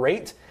helps you,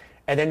 great.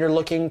 And then you're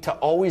looking to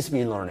always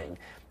be learning.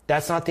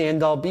 That's not the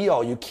end all be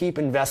all. You keep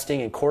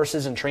investing in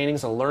courses and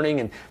trainings and learning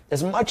and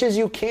as much as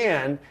you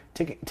can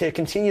to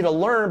continue to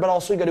learn, but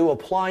also you got to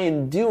apply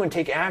and do and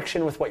take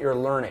action with what you're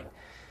learning.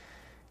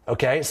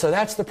 Okay? So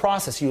that's the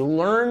process. You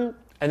learn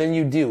and then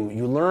you do.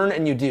 You learn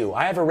and you do.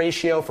 I have a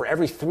ratio for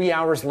every 3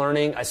 hours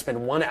learning, I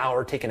spend 1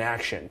 hour taking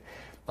action.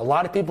 A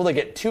lot of people, they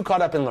get too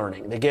caught up in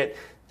learning. They get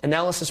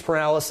analysis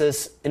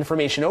paralysis,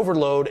 information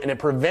overload, and it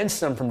prevents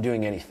them from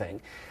doing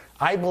anything.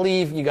 I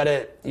believe you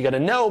gotta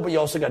know, but you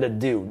also gotta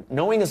do.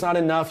 Knowing is not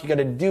enough. You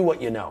gotta do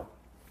what you know.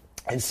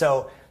 And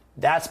so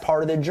that's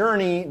part of the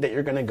journey that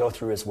you're gonna go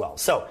through as well.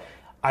 So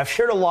I've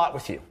shared a lot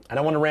with you. I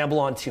don't want to ramble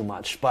on too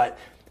much, but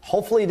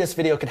hopefully this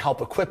video can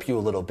help equip you a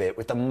little bit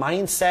with the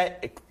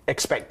mindset,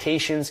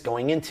 expectations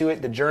going into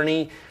it, the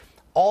journey.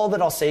 All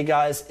that I'll say,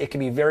 guys, it can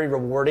be very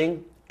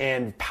rewarding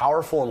and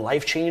powerful and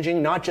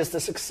life-changing, not just the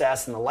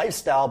success and the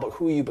lifestyle, but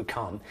who you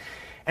become.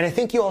 And I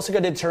think you also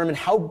got to determine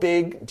how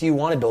big do you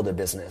want to build a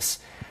business.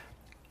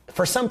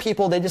 For some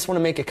people, they just want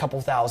to make a couple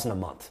thousand a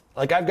month.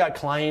 Like I've got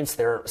clients,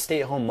 they're a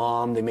stay-at-home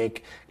mom, they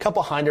make a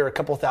couple hundred, a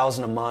couple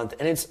thousand a month,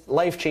 and it's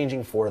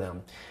life-changing for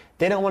them.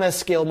 They don't want to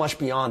scale much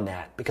beyond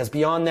that, because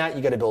beyond that,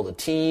 you got to build a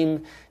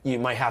team. You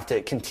might have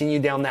to continue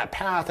down that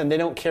path, and they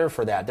don't care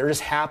for that. They're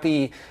just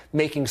happy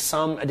making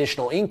some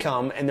additional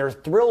income, and they're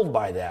thrilled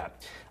by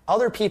that.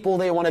 Other people,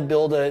 they want to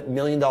build $1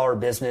 million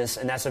business,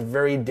 and that's a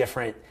very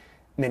different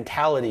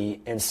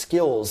mentality and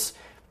skills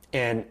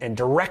and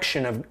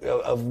direction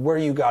of where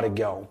you got to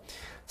go.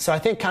 So I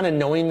think kind of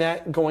knowing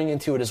that going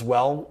into it as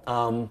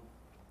well.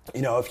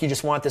 If you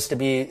just want this to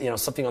be,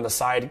 something on the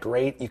side,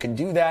 great. You can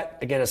do that.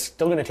 Again, it's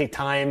still going to take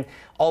time,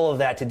 all of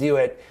that to do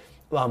it.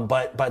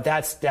 But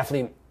that's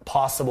definitely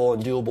possible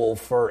and doable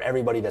for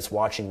everybody that's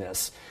watching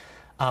this.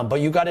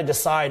 But you got to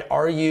decide,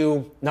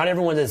 not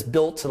everyone is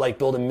built to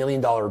build $1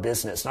 million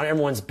business. Not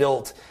everyone's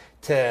built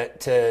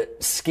to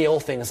scale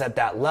things at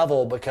that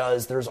level,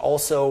 because there's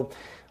also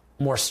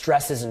more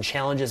stresses and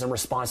challenges and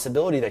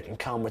responsibility that can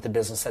come with a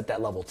business at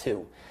that level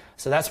too.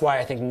 So that's why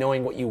I think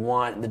knowing what you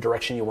want and the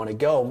direction you want to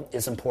go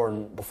is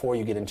important before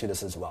you get into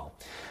this as well.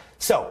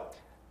 So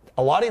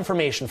a lot of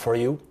information for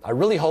you. I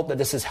really hope that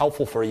this is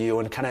helpful for you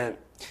and kind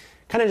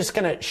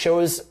of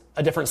shows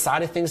a different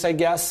side of things, I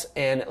guess.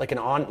 And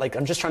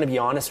I'm just trying to be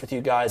honest with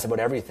you guys about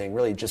everything,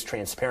 really just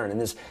transparent. And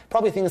there's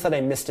probably things that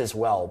I missed as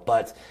well.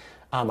 But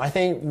I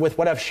think with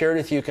what I've shared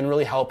with you can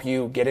really help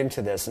you get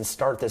into this and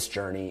start this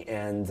journey.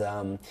 And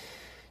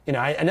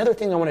another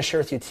thing I want to share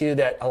with you too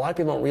that a lot of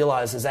people don't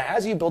realize is that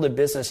as you build a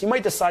business, you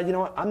might decide,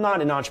 I'm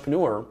not an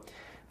entrepreneur,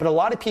 but a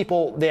lot of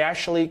people, they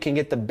actually can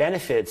get the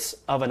benefits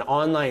of an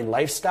online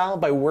lifestyle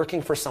by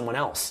working for someone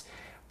else.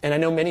 And I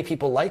know many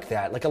people like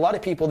that. Like a lot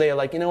of people, they are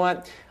like,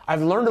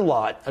 I've learned a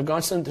lot. I've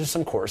gone through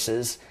some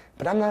courses,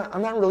 but I'm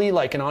not really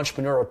like an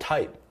entrepreneurial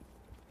type.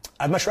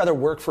 I'd much rather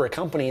work for a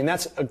company, and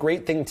that's a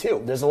great thing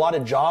too. There's a lot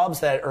of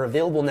jobs that are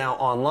available now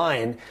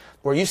online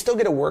where you still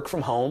get to work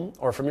from home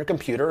or from your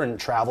computer and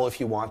travel if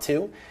you want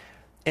to.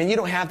 And you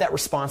don't have that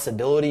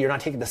responsibility. You're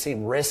not taking the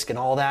same risk and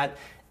all that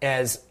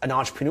as an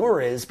entrepreneur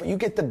is, but you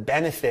get the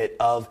benefit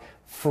of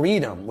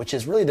freedom, which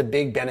is really the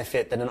big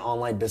benefit that an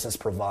online business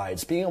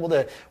provides. Being able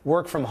to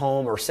work from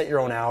home or set your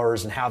own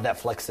hours and have that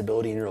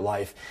flexibility in your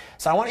life.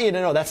 So I want you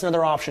to know that's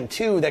another option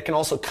too that can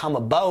also come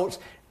about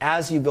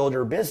as you build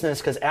your business,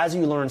 because as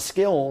you learn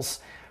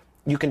skills,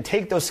 you can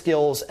take those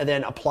skills and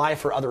then apply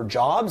for other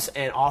jobs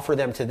and offer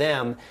them to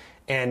them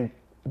and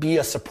be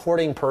a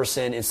supporting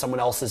person in someone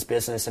else's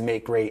business and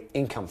make great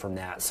income from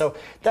that. So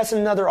that's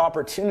another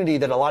opportunity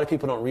that a lot of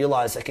people don't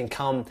realize that can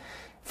come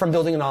from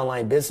building an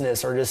online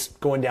business or just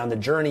going down the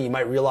journey. You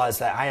might realize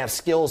that I have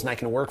skills and I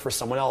can work for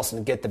someone else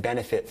and get the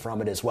benefit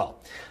from it as well.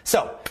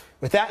 So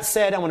with that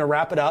said, I want to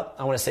wrap it up.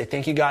 I want to say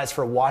thank you guys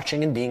for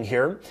watching and being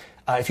here.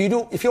 If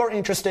you are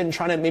interested in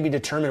trying to maybe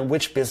determine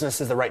which business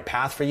is the right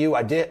path for you,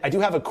 I do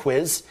have a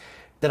quiz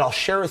that I'll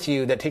share with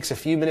you that takes a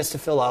few minutes to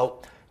fill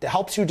out that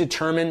helps you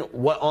determine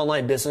what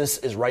online business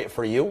is right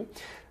for you.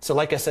 So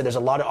like I said, there's a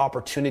lot of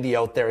opportunity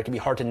out there. It can be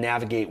hard to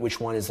navigate which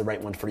one is the right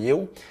one for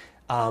you.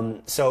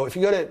 So if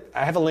you go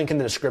I have a link in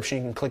the description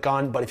you can click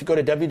on, but if you go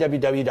to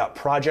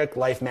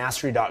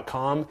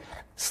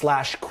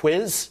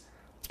www.projectlifemastery.com/quiz,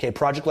 okay,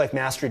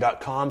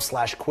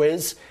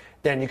 projectlifemastery.com/quiz,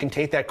 then you can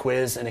take that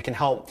quiz and it can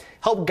help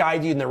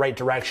guide you in the right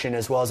direction,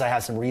 as well as I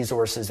have some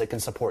resources that can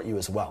support you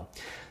as well.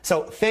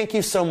 So thank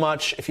you so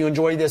much. If you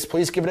enjoyed this,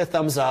 please give it a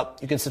thumbs up.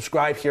 You can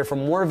subscribe here for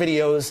more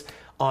videos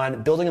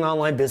on building an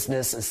online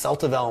business and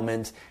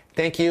self-development.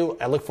 Thank you.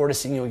 I look forward to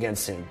seeing you again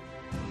soon.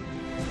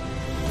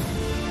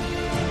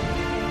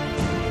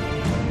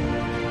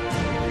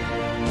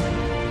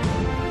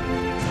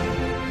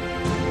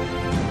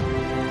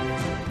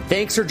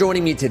 Thanks for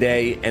joining me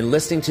today and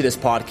listening to this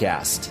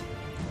podcast.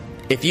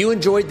 If you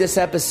enjoyed this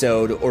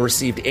episode or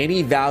received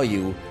any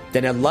value,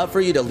 then I'd love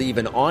for you to leave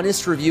an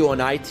honest review on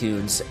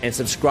iTunes and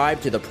subscribe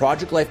to the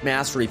Project Life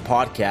Mastery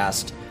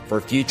podcast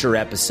for future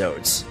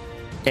episodes.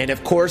 And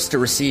of course, to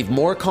receive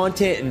more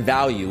content and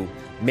value,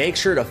 make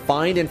sure to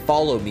find and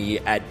follow me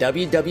at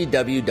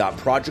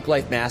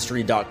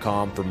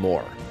www.projectlifemastery.com for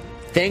more.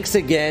 Thanks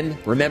again.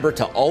 Remember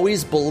to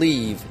always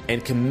believe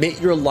and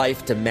commit your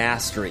life to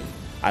mastery.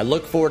 I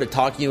look forward to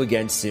talking to you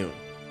again soon.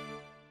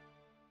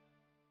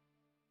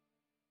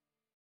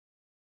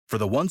 For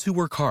the ones who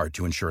work hard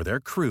to ensure their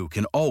crew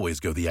can always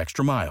go the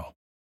extra mile,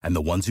 and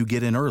the ones who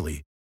get in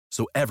early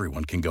so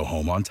everyone can go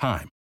home on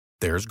time,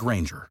 there's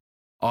Grainger,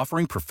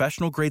 offering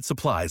professional-grade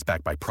supplies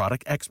backed by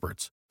product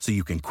experts so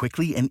you can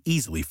quickly and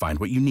easily find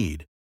what you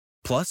need.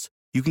 Plus,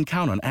 you can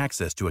count on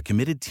access to a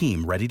committed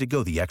team ready to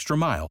go the extra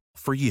mile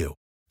for you.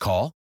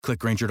 Call, click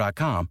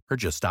Grainger.com, or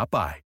just stop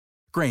by.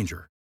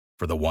 Grainger,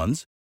 for the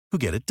ones who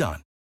get it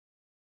done.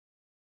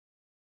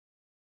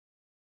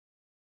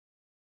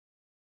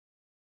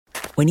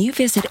 When you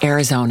visit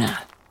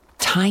Arizona,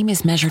 time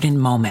is measured in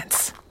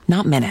moments,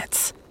 not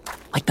minutes.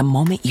 Like the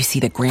moment you see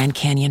the Grand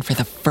Canyon for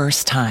the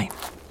first time.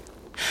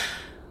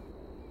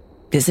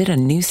 Visit a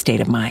new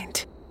state of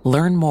mind.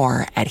 Learn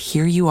more at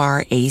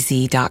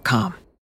hereyouareaz.com.